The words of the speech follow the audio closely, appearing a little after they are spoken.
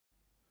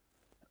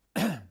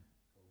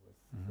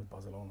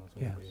Barcelona, so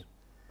yes. we'll be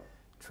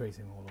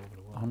tracing all over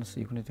the world.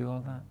 Honestly, you're going to do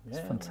all that? It's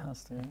yeah,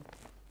 fantastic.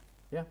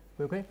 Yeah,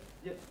 we okay?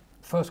 Yeah.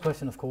 First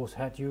question, of course,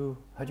 had you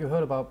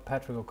heard about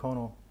Patrick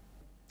O'Connell?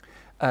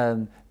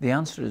 The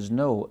answer is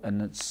no,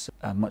 and it's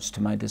much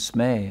to my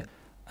dismay.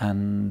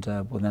 And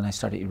well, then I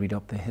started to read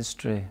up the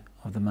history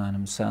of the man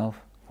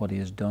himself, what he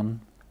has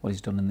done, what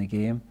he's done in the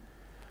game,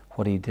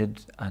 what he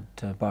did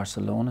at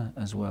Barcelona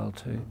as well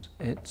too.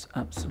 It's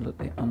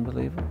absolutely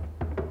unbelievable.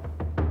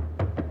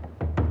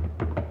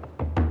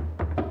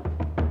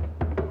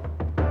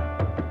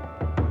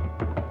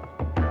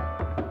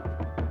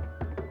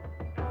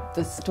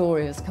 The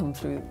story has come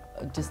through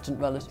distant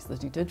relatives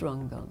that he did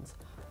run guns.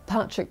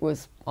 Patrick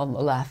was on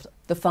the left,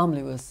 the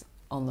family was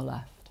on the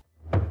left.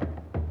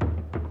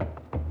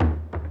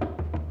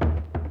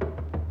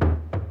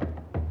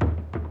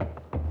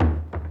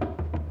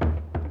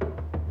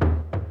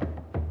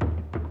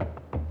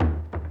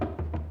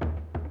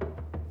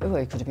 Oh,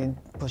 he could have been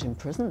put in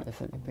prison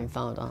if it had been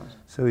found out.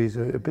 So he's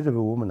a bit of a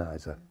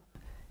womanizer.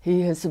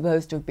 He is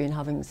supposed to have been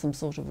having some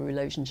sort of a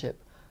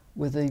relationship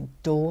with the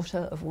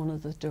daughter of one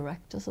of the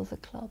directors of the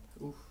club.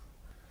 Oof.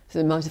 So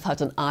he might have had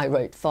an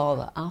irate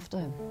father after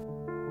him.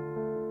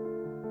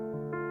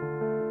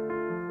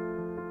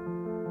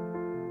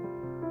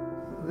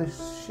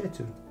 This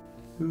shitter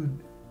who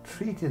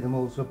treated them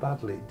all so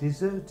badly,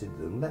 deserted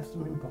them, left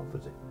them in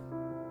poverty.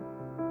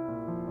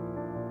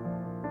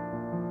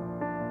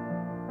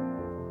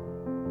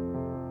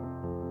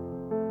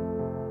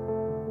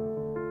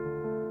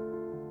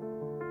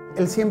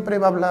 Él siempre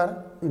va a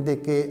hablar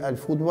de que el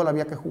fútbol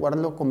había que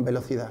jugarlo con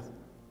velocidad,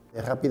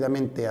 de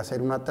rápidamente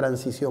hacer una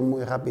transición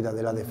muy rápida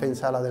de la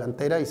defensa a la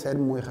delantera y ser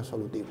muy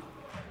resolutivo.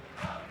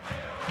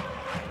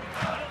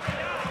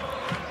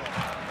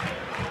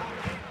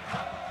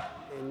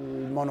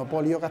 El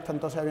monopolio que hasta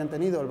entonces habían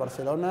tenido el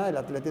Barcelona, el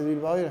Athletic de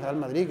Bilbao y el Real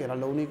Madrid, que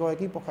eran los únicos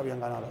equipos que habían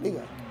ganado la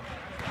Liga.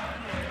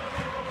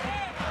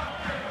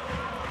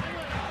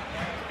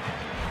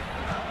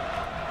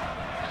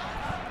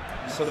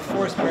 So the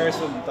first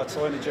person that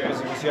signed the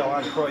jersey was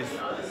Johan Cruyff.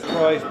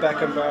 Cruyff,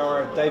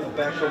 Beckenbauer, David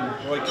Beckham,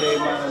 Roy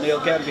Keane and Neil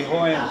getting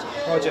behind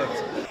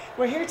project.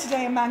 We're here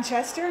today in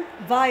Manchester,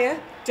 via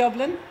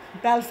Dublin,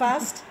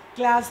 Belfast,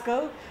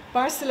 Glasgow,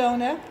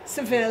 Barcelona,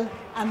 Seville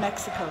and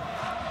Mexico.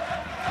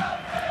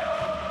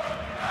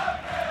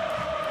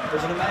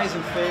 There's an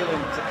amazing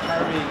feeling to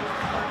carry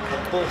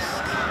a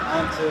bus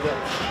onto the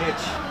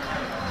pitch.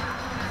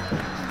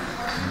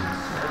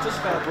 It just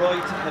felt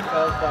right, and it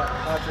felt that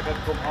Patrick had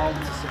come home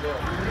to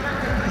Seville.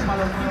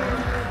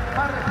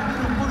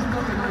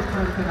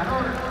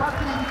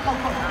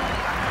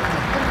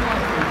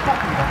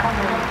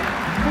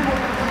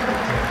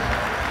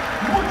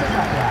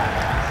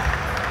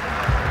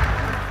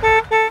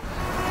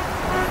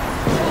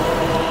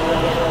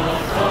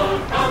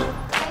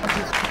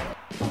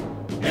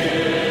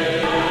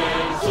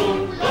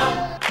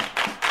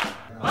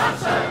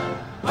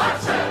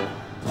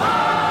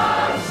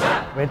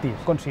 Betis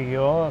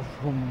consiguió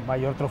su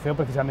mayor trofeo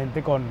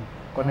precisamente con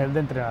él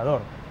de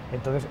entrenador,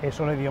 entonces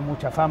eso le dio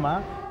mucha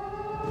fama.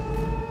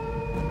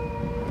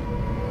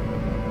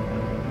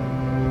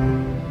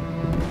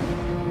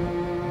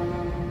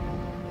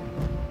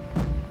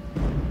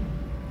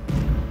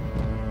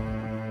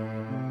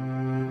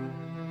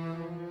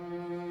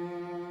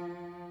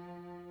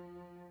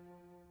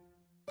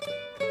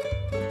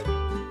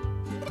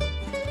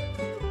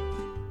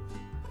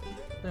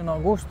 En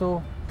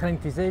agosto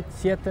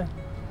 37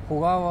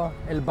 jugaba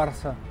el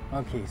Barça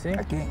aquí, ¿sí?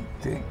 Aquí,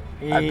 sí.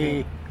 Y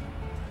aquí.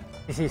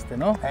 Hiciste,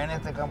 ¿no? En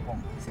este campo.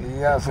 Sí,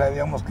 ya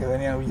sabíamos que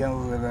venían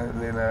huyendo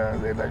de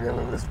la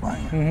guerra de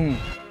España. The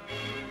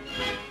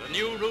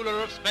new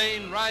ruler of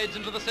Spain rides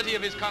into the city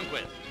of his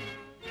conquest.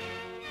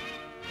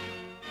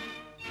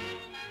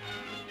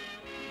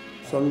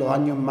 Son los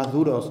años más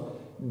duros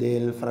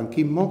del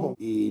franquismo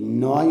y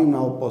no hay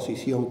una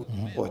oposición.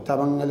 O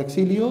estaban en el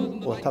exilio,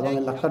 o estaban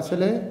en las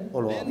cárceles,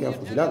 o los habían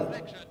fusilado.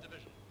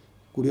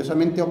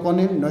 Curiosamente,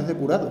 O'Connell no es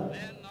depurado.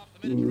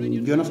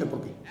 Yo no sé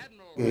por qué,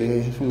 que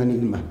es un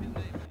enigma.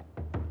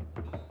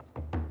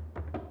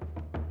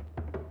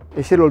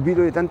 Es el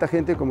olvido de tanta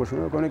gente como el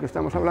señor O'Connell que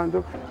estamos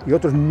hablando y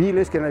otros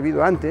miles que han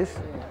habido antes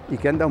y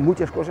que han dado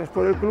muchas cosas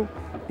por el club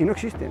y no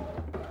existen.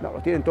 No, lo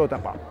tienen todo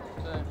tapado.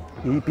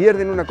 Y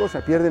pierden una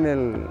cosa,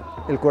 pierden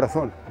el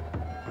corazón.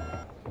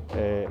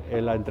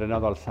 Él ha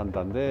entrenado al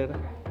Santander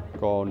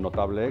con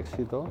notable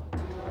éxito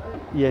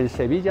y en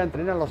Sevilla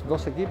entrena los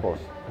dos equipos.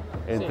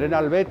 Entrena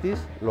al Betis,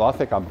 lo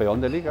hace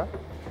campeón de Liga,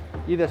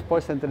 y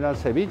después entrena al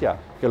Sevilla,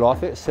 que lo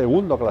hace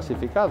segundo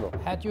clasificado.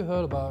 Had you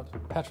heard about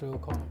Patrick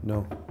O'Connell?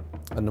 No,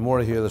 and the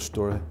more I hear the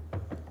story,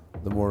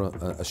 the more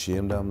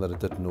ashamed I am that I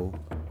didn't know.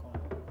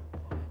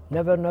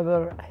 Never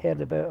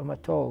heard about him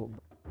at all.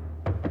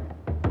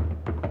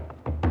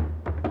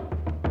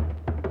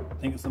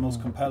 I think it's the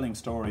most compelling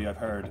story I've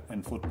heard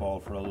in football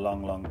for a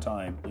long, long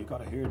time. You've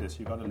got to hear this,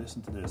 you've got to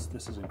listen to this.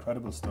 This is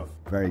incredible stuff.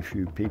 Very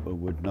few people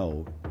would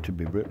know, to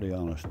be brutally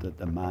honest, that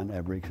the man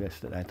ever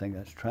existed. I think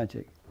that's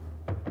tragic.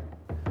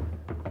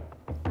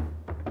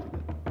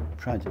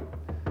 Tragic.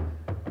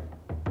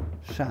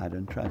 sad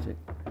and tragic.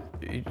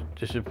 He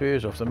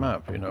disappears off the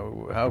map, you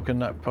know. How can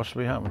that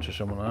possibly happen to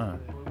someone like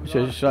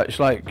that? It's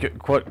like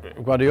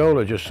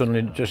Guardiola just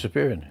suddenly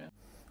disappearing.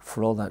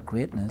 For all that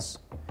greatness,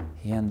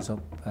 he ends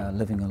up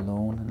living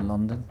alone in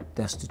London,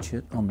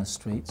 destitute on the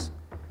streets,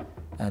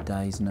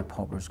 dies in a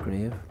pauper's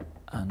grave,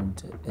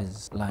 and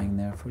is lying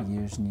there for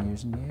years and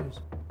years and years.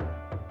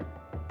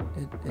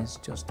 It is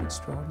just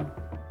extraordinary.